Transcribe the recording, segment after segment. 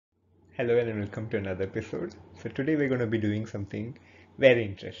Hello and welcome to another episode. So today we're going to be doing something very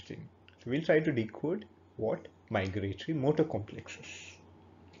interesting. So we'll try to decode what migratory motor complex is.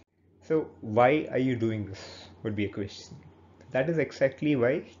 So why are you doing this would be a question. That is exactly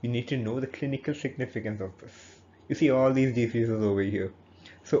why you need to know the clinical significance of this. You see all these diseases over here.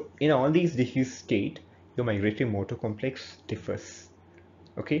 So in all these disease state, your migratory motor complex differs.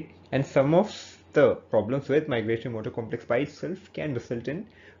 Okay, and some of the problems with migratory motor complex by itself can result in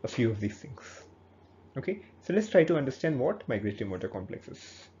a few of these things. Okay, so let's try to understand what migratory motor complex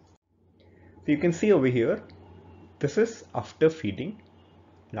is. So you can see over here, this is after feeding.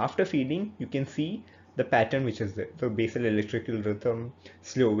 And after feeding, you can see the pattern which is there. So basal electrical rhythm,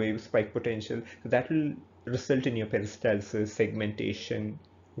 slow wave, spike potential. So that will result in your peristalsis, segmentation.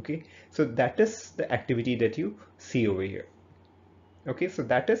 Okay, so that is the activity that you see over here. Okay, so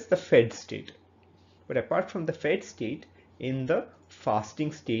that is the fed state. But apart from the fed state, in the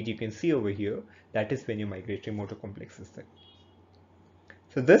fasting state, you can see over here, that is when your migratory motor complex is there.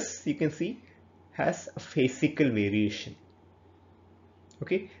 So this, you can see, has a physical variation.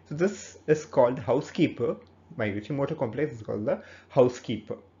 Okay, so this is called housekeeper. Migratory motor complex is called the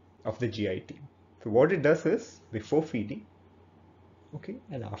housekeeper of the GIT. So what it does is, before feeding, okay,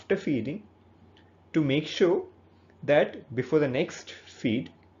 and after feeding, to make sure that before the next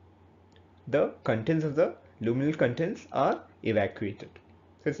feed, the contents of the luminal contents are evacuated.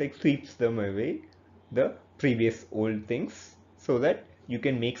 So it's like sweeps them away, the previous old things, so that you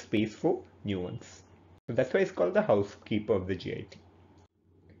can make space for new ones. So that's why it's called the housekeeper of the GIT.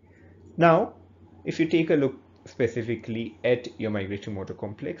 Now, if you take a look specifically at your migratory motor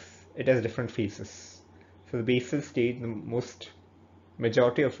complex, it has different phases. So the basal state, the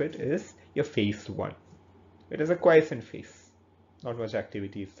majority of it is your phase 1. It is a quiescent phase, not much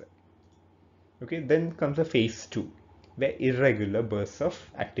activity is there. Okay, then comes a phase 2, where irregular bursts of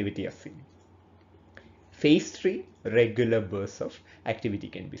activity are seen. Phase 3, regular bursts of activity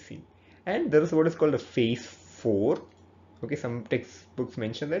can be seen. And there is what is called a phase 4. Okay, some textbooks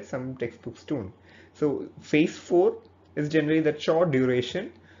mention that, some textbooks don't. So phase 4 is generally the short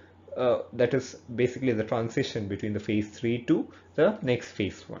duration, that is basically the transition between the phase 3 to the next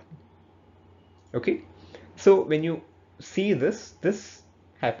phase 1. Okay, so when you see this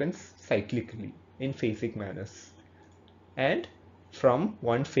happens cyclically in phasic manners, and from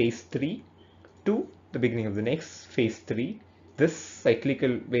one phase 3 to the beginning of the next phase 3, this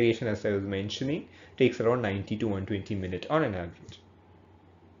cyclical variation, as I was mentioning, takes around 90 to 120 minutes on an average.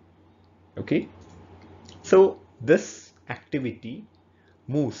 Okay, so this activity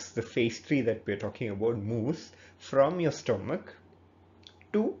moves, the phase 3 that we're talking about moves from your stomach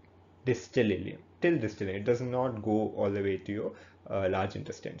to distal ileum, till distal ileum. It does not go all the way to your large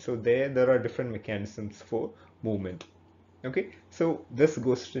intestine. So there are different mechanisms for movement. Okay, so this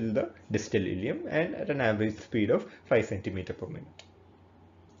goes till the distal ileum and at an average speed of 5 centimeter per minute.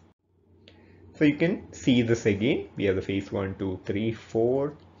 So you can see this again. We have the phase 1, 2, 3,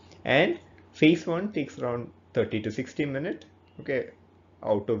 4, and phase 1 takes around 30 to 60 minutes. Okay,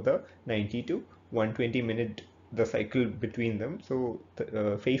 out of the 90 to 120 minute, the cycle between them. So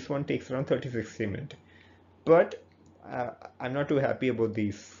phase 1 takes around 30 to 60 minutes. But I'm not too happy about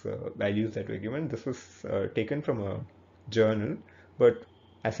these values that were given. This was taken from a journal, but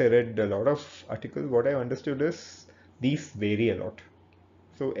as I read a lot of articles, what I understood is these vary a lot.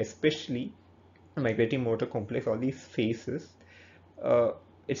 So especially migratory motor complex, all these phases,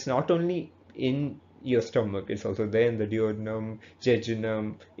 it's not only in your stomach, it's also there in the duodenum,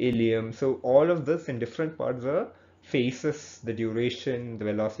 jejunum, ileum. So all of this in different parts are phases, the duration, the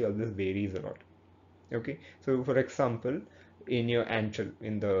velocity, all this varies a lot. Okay, so for example, in your antral,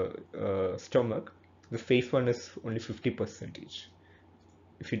 in the stomach, the phase 1 is only 50%.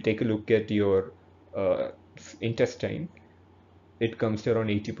 If you take a look at your intestine, it comes to around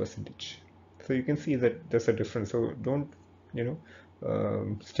 80%. So you can see that there's a difference. So don't,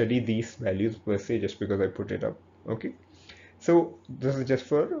 study these values per se just because I put it up. Okay, so this is just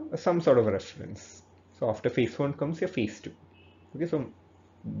for some sort of a reference. So after phase 1 comes your phase 2. Okay, so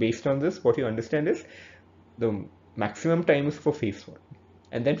based on this, what you understand is the maximum time is for phase 1,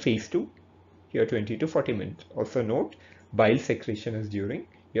 and then phase 2 here 20 to 40 minutes. Also note, bile secretion is during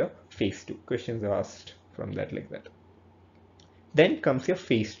your phase 2. Questions are asked from that like that. Then comes your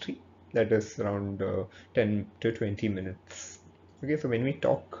phase 3, that is around 10 to 20 minutes. Okay, so when we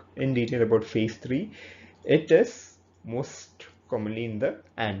talk in detail about phase 3, it is most commonly in the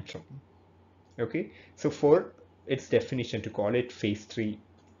antrum. Okay, so for its definition, to call it phase 3,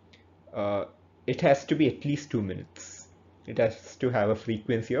 it has to be at least 2 minutes. It has to have a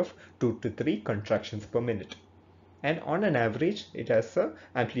frequency of 2 to 3 contractions per minute. and on an average it has a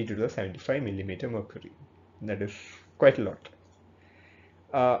amplitude of 75 millimeter mercury. That is quite a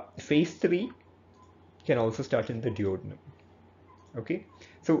lot. Phase 3 can also start in the duodenum. Okay,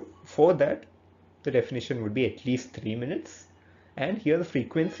 so for that the definition would be at least 3 minutes, and here the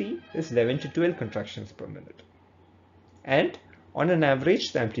frequency is 11 to 12 contractions per minute, and on an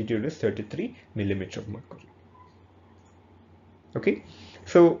average the amplitude is 33 millimeter of mercury. Okay,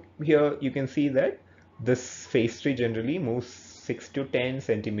 so here you can see that this phase 3 generally moves 6 to 10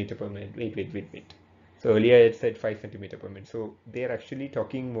 centimeter per minute. Wait. So earlier it said 5 centimeter per minute. So they are actually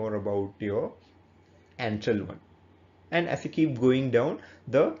talking more about your antral one. And as you keep going down,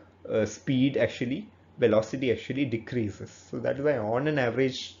 the velocity actually decreases. So that is why on an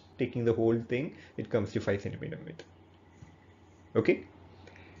average, taking the whole thing, it comes to 5 centimeter per minute. Okay.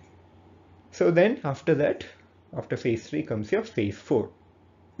 So then after that, after phase 3 comes your phase 4,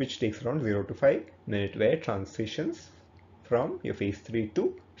 which takes around 0 to 5 minutes, where transitions from your phase 3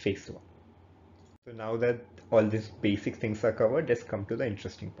 to phase 1. So now that all these basic things are covered, let's come to the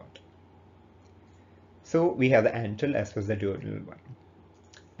interesting part. So we have the antral as well as the duodenal one.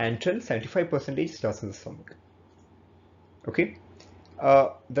 Antral 75% starts in the stomach. Okay.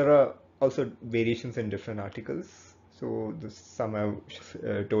 There are also variations in different articles. So some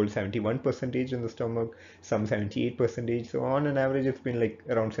have told 71% in the stomach, some 78%. So on an average, it's been like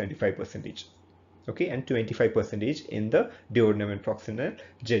around 75%. Okay, and 25% in the duodenum and proximal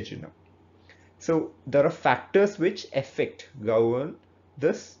jejunum. So there are factors which govern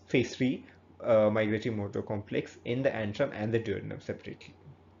this phase 3 migratory motor complex in the antrum and the duodenum separately.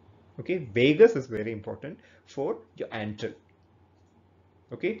 Okay, vagus is very important for your antral.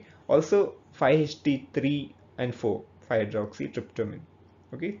 Okay, also 5-HT3 and 4, 5-hydroxytryptamine.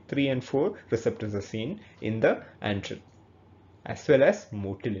 Okay, 3 and 4 receptors are seen in the antral, as well as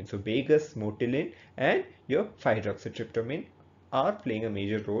motilin. So vagus, motilin, and your 5-hydroxytryptamine are playing a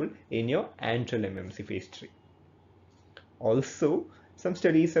major role in your antral MMC phase 3. Also, some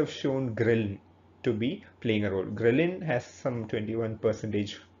studies have shown ghrelin to be playing a role. Ghrelin has some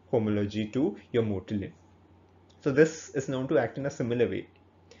 21% homology to your motilin. So this is known to act in a similar way.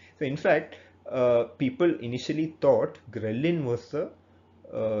 So in fact, people initially thought ghrelin was the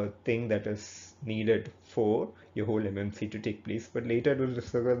thing that is needed for your whole MMC to take place, but later it was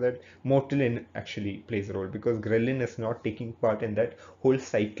discovered that motilin actually plays a role, because ghrelin is not taking part in that whole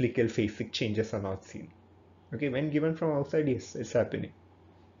cyclical phasic changes are not seen. Okay, when given from outside, yes, it's happening,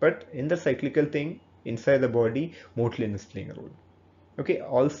 but in the cyclical thing inside the body, motilin is playing a role. Okay,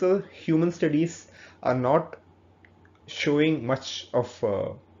 also human studies are not showing much of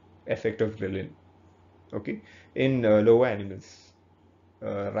effect of ghrelin. Okay, in lower animals,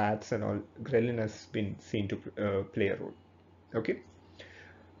 rats and all, ghrelin has been seen to play a role. Okay,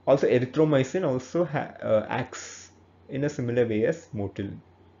 also erythromycin also acts in a similar way as motilin.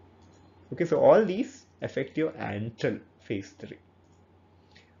 Okay, so all these affect your antral phase 3.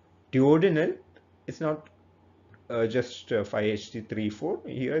 Duodenal is not just 5-HT3-4,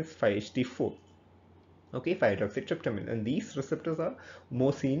 here it's 5-HT4. Okay, 5-hydroxytryptamine, and these receptors are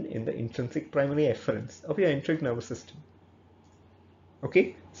more seen in the intrinsic primary efferents of your enteric nervous system.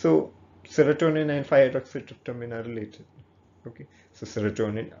 Okay, so serotonin and 5-hydroxytryptamine are related. Okay, so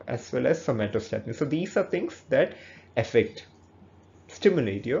serotonin as well as somatostatin. So these are things that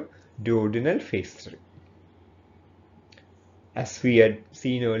stimulate your duodenal phase 3. As we had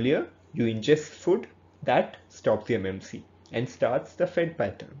seen earlier, you ingest food that stops the MMC and starts the fed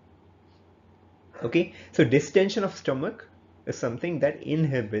pattern. Okay, so distension of stomach is something that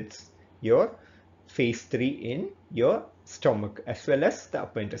inhibits your phase 3 in your stomach as well as the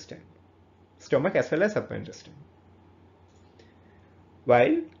upper intestine. Stomach as well as upper intestine.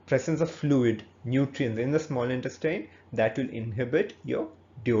 While presence of fluid, nutrients in the small intestine, that will inhibit your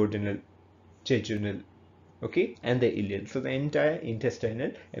duodenal, jejunal, okay, and the ileal. So the entire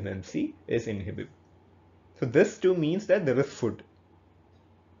intestinal MMC is inhibited. So this too means that there is food.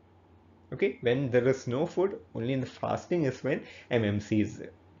 Okay, when there is no food, only in the fasting is when MMC is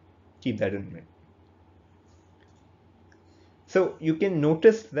there. Keep that in mind. So you can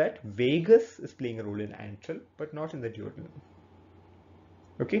notice that vagus is playing a role in antral, but not in the duodenum.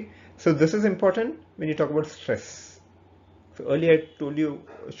 Okay, so this is important when you talk about stress. So earlier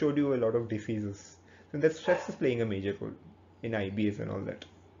I showed you a lot of diseases. So that stress is playing a major role in IBS and all that.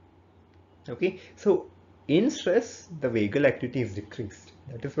 Okay, so in stress, the vagal activity is decreased.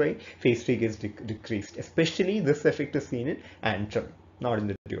 That is why phase 3 gets decreased. Especially this effect is seen in antral, not in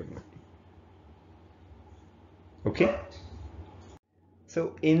the duodenum. Okay.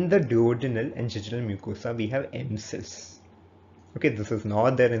 So in the duodenal and jejunal mucosa, we have M cells. Okay, this is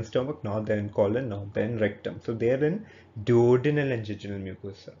not there in stomach, not there in colon, not there in rectum. So they are in duodenal and jejunal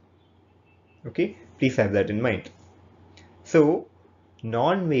mucosa. Okay, please have that in mind. So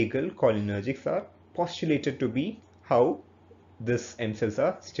non-vagal cholinergics are postulated to be how this M cells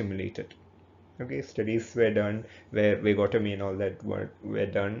are stimulated. Okay, studies were done where vagotomy and all that were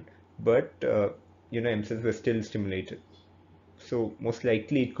done, but M cells were still stimulated. So most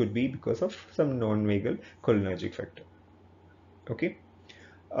likely it could be because of some non-vagal cholinergic factor. Okay.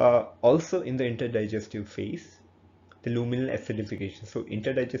 Also in the interdigestive phase, the luminal acidification. So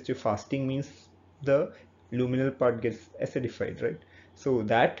interdigestive fasting means the luminal part gets acidified, right? So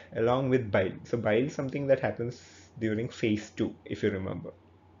that along with bile. So bile is something that happens during phase 2, if you remember.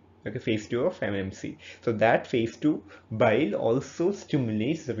 Okay, phase 2 of MMC. So that phase 2 bile also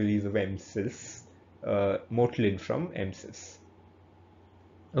stimulates the release of M cells, motilin from M cells.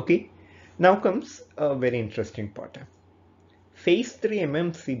 Okay, now comes a very interesting part. Phase 3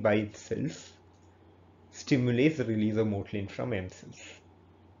 MMC by itself stimulates the release of motilin from M cells.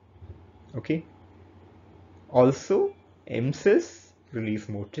 Okay. Also, M cells release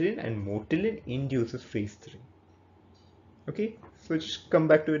motilin and motilin induces phase 3. Okay. So just come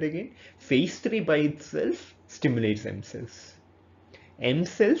back to it again. Phase 3 by itself stimulates M cells. M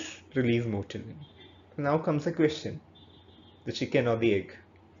cells release motilin. Now comes a question. The chicken or the egg?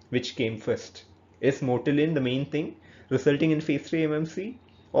 Which came first? Is motilin the main thing resulting in phase 3 MMC?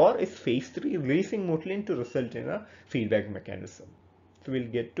 Or is phase 3 releasing motilin to result in a feedback mechanism? So we'll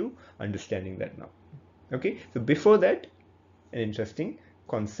get to understanding that now. Okay, so before that, an interesting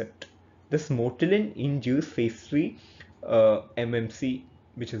concept. This motilin induced phase 3 MMC,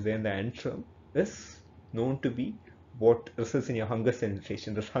 which is there in the antrum, is known to be what results in your hunger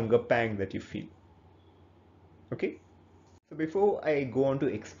sensation, this hunger pang that you feel. Okay, so before I go on to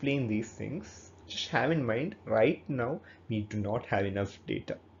explain these things, just have in mind right now we do not have enough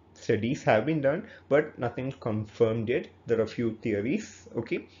data. Studies have been done, but nothing confirmed yet. There are few theories.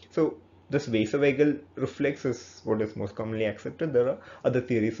 Okay, so this vasovagal reflex is what is most commonly accepted. There are other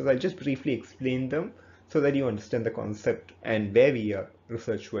theories, so I'll just briefly explain them so that you understand the concept and where we are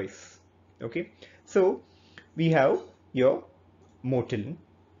research wise. Okay, so we have your motilin.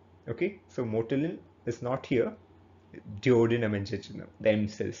 Okay, so motilin is not here, duodenum and jejunum, the M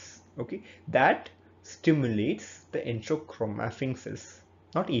cells. Okay, that stimulates the enterochromaffin cells,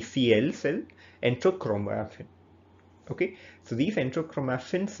 not ECL cell, enterochromaffin. Okay, so these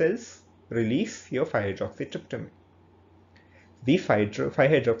enterochromaffin cells release your 5-hydroxytryptamine. The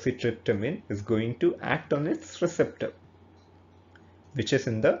 5-hydroxytryptamine is going to act on its receptor, which is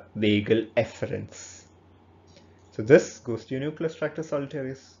in the vagal efferents. So this goes to your nucleus tractus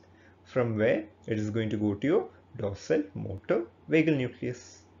solitarius, from where it is going to go to your dorsal motor vagal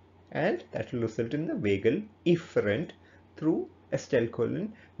nucleus, and that will result in the vagal efferent through acetylcholine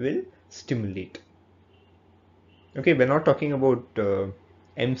will stimulate. Okay, we're not talking about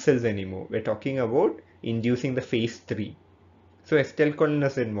M cells anymore. We're talking about inducing the phase 3. So acetylcholine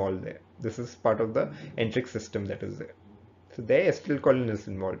is involved there. This is part of the enteric system that is there. So there acetylcholine is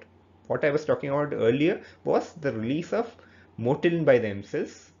involved. What I was talking about earlier was the release of motilin by the M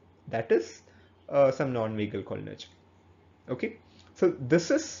cells. That is some non-vagal cholinergic. Okay, so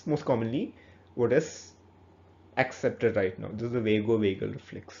this is most commonly what is accepted right now. This is the vagovagal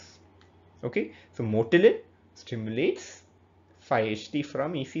reflex. Okay, so motilin stimulates 5-HT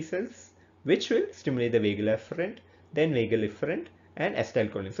from EC cells, which will stimulate the vagal efferent, then vagal efferent, and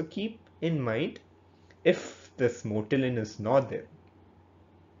acetylcholine. So keep in mind, if this motilin is not there,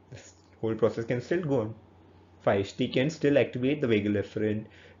 this whole process can still go on. 5-HT can still activate the vagal efferent,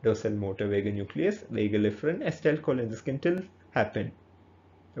 dorsal motor vagal nucleus, vagal efferent, acetylcholine. This can still happen.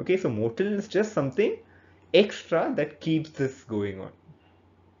 Okay, so motilin is just something extra that keeps this going on.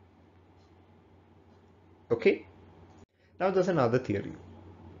 Okay, now there's another theory.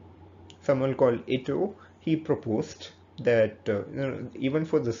 Someone called Ito, he proposed that even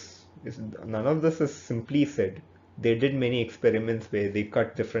for this, none of this is simply said. They did many experiments where they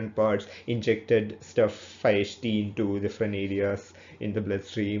cut different parts, injected stuff 5-HT into different areas in the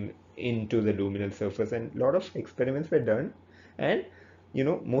bloodstream, into the luminal surface, and a lot of experiments were done. And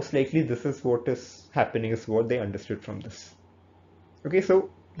most likely this is what is happening, is what they understood from this. Okay, so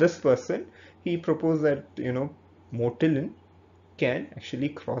this person, he proposed that motilin can actually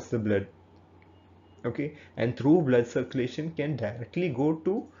cross the blood, okay, and through blood circulation can directly go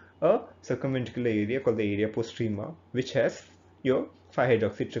to a circumventricular area called the area postrema, which has your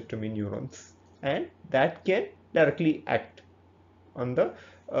 5-hydroxytryptamine neurons, and that can directly act on the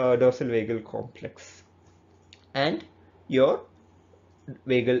dorsal vagal complex, and your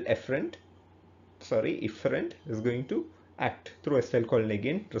vagal efferent is going to act through acetylcholine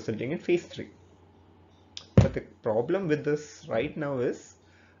again, resulting in phase 3. But the problem with this right now is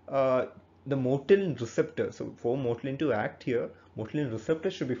uh, the motilin receptor. So for motilin to act here, motilin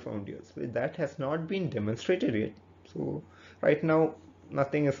receptor should be found here. So that has not been demonstrated yet. So right now,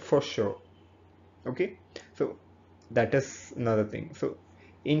 nothing is for sure. Okay, so that is another thing. So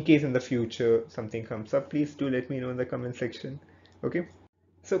in case in the future something comes up, please do let me know in the comment section. Okay,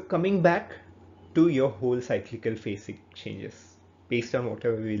 so coming back to your whole cyclical phase changes, based on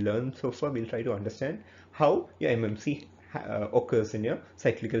whatever we learned so far, we'll try to understand how your MMC occurs in your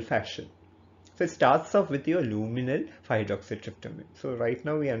cyclical fashion. So it starts off with your luminal 5-hydroxytryptamine. So right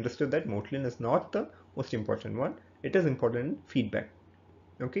now we understood that motilin is not the most important one. It is important in feedback.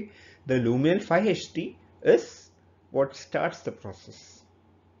 Okay, the luminal 5-HT is what starts the process.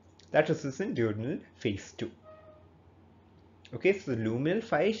 That is in diurnal phase 2. Okay, so the luminal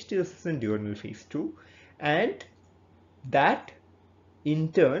 5-HT is in diurnal phase 2, and that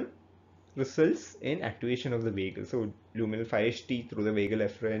in turn results in activation of the vagal. So luminal 5-HT through the vagal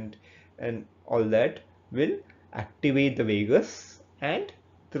efferent and all that will activate the vagus, and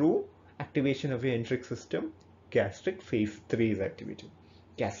through activation of your enteric system, gastric phase 3 is activated.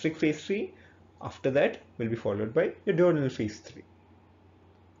 Gastric phase 3 after that will be followed by your duodenal phase 3.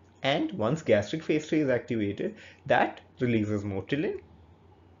 And once gastric phase 3 is activated, that releases motilin.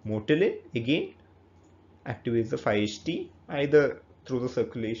 Motilin again activates the 5-HT either through the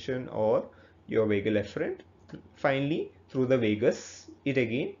circulation or your vagal efferent. Finally, through the vagus, it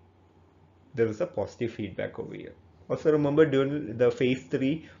again, there is a positive feedback over here. Also remember, during the phase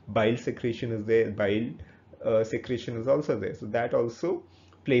 3, bile secretion is there, bile secretion is also there. So that also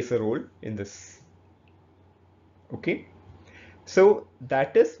plays a role in this. Okay, so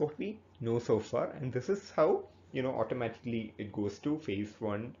that is what we know so far, and this is how, automatically it goes to phase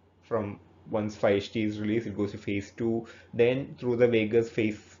 1. From once 5-HT is released, it goes to phase 2, then through the vagus,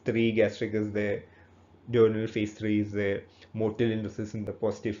 phase 3, gastric is there, duodenal phase 3 is there, motilin results in the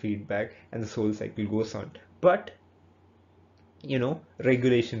positive feedback, and the whole cycle goes on. But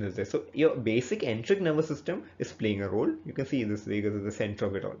regulation is there. So your basic enteric nervous system is playing a role. You can see this vagus is the center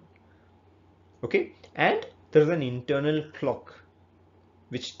of it all. Okay, and there's an internal clock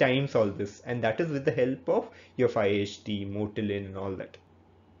which times all this, and that is with the help of your 5-HT, motilin, and all that.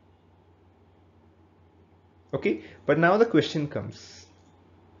 Okay, but now the question comes,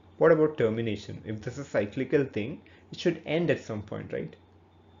 what about termination? If this is a cyclical thing, it should end at some point, right?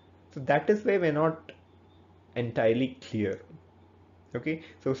 So that is where we're not entirely clear. Okay,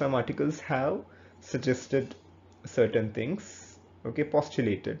 so some articles have suggested certain things, okay,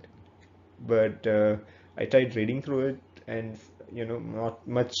 postulated, but I tried reading through it, and not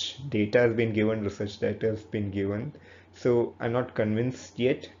much data has been given, research data has been given, so I'm not convinced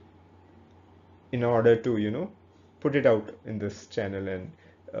yet in order to put it out in this channel and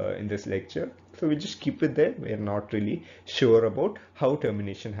in this lecture. So we just keep it there. We're not really sure about how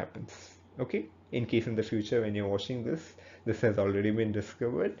termination happens. Okay, in case in the future when you're watching this has already been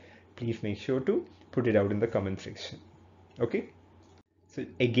discovered, please make sure to put it out in the comment section. Okay, so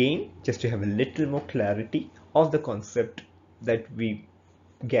again, just to have a little more clarity of the concept that we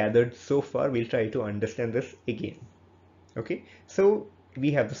gathered so far, we'll try to understand this again. Okay, so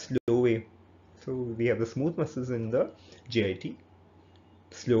we have the slow wave. So we have the smooth muscles in the GIT.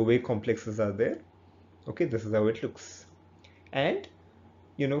 Slow wave complexes are there. Okay, this is how it looks. And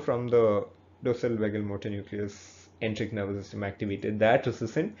from the dorsal vagal motor nucleus, enteric nervous system activated, that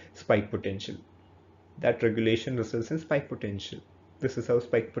results in spike potential. That regulation results in spike potential. This is how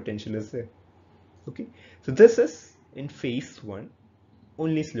spike potential is there. Okay, so this is in phase 1,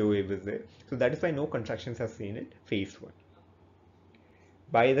 only slow wave is there. So that is why no contractions are seen in phase 1.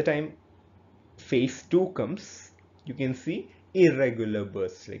 By the time phase 2 comes, you can see irregular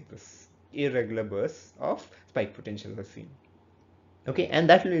bursts like this. Irregular bursts of spike potential are seen. Okay, and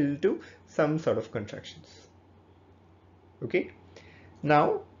that will lead to some sort of contractions. Okay,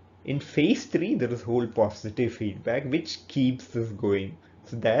 now in phase 3 there is whole positive feedback which keeps this going.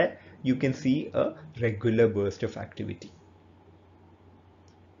 So there you can see a regular burst of activity.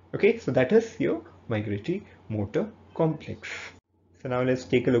 Okay, so that is your migratory motor complex. So now let's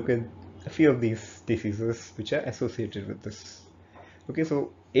take a look at a few of these diseases which are associated with this. Okay,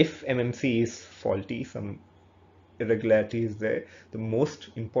 so if MMC is faulty, some irregularity is there, the most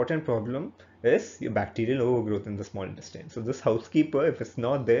important problem is your bacterial overgrowth in the small intestine. So this housekeeper, if it's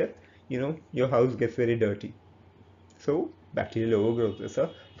not there, your house gets very dirty. So bacterial overgrowth is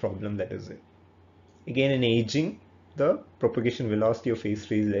a problem that is there. Again, in aging, the propagation velocity of phase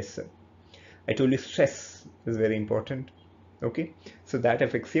 3 is lesser. I told you stress is very important. Okay, so that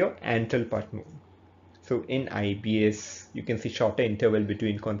affects your antral part more. So in IBS, you can see shorter interval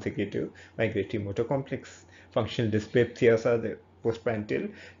between consecutive migratory motor complex. Functional dyspepsias are the postprandial.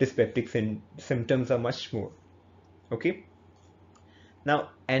 Dyspeptic symptoms are much more. Okay. Now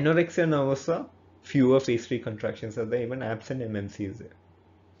anorexia nervosa, fewer phase 3 contractions are there, even absent MMC is there.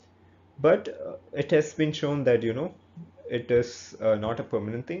 But it has been shown that, it is not a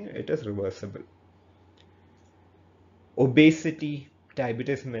permanent thing, it is reversible. Obesity,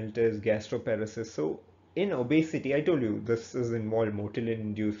 diabetes mellitus, gastroparesis. So in obesity, I told you this is involved, motilin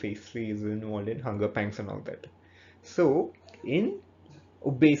induced phase 3 is involved in hunger pangs and all that. So in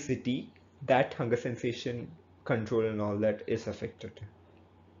obesity, that hunger sensation control and all that is affected.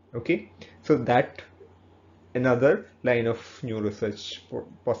 Okay, so that another line of new research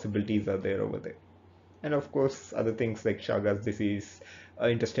possibilities are there over there. And of course, other things like Chagas disease,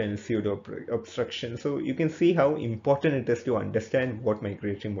 intestinal pseudo obstruction. So you can see how important it is to understand what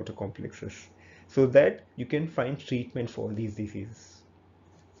migratory motor complex is, so that you can find treatment for these diseases.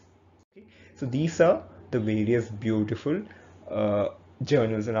 Okay. So these are the various beautiful uh,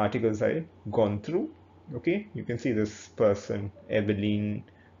 journals and articles I've gone through. Okay, you can see this person, Eveline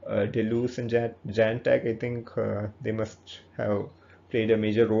Deleuze and Jantag. I think they must have played a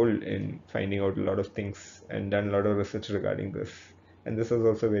major role in finding out a lot of things and done a lot of research regarding this. And this is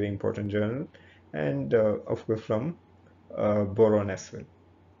also a very important journal, and of course from Boron as well.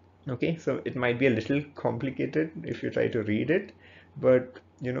 Okay, so it might be a little complicated if you try to read it, but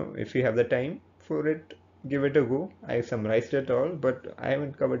if you have the time for it, give it a go. I summarized it all, but I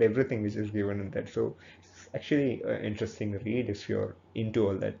haven't covered everything which is given in that. So it's actually an interesting read if you're into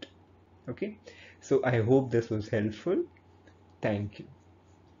all that. Okay, so I hope this was helpful. Thank you.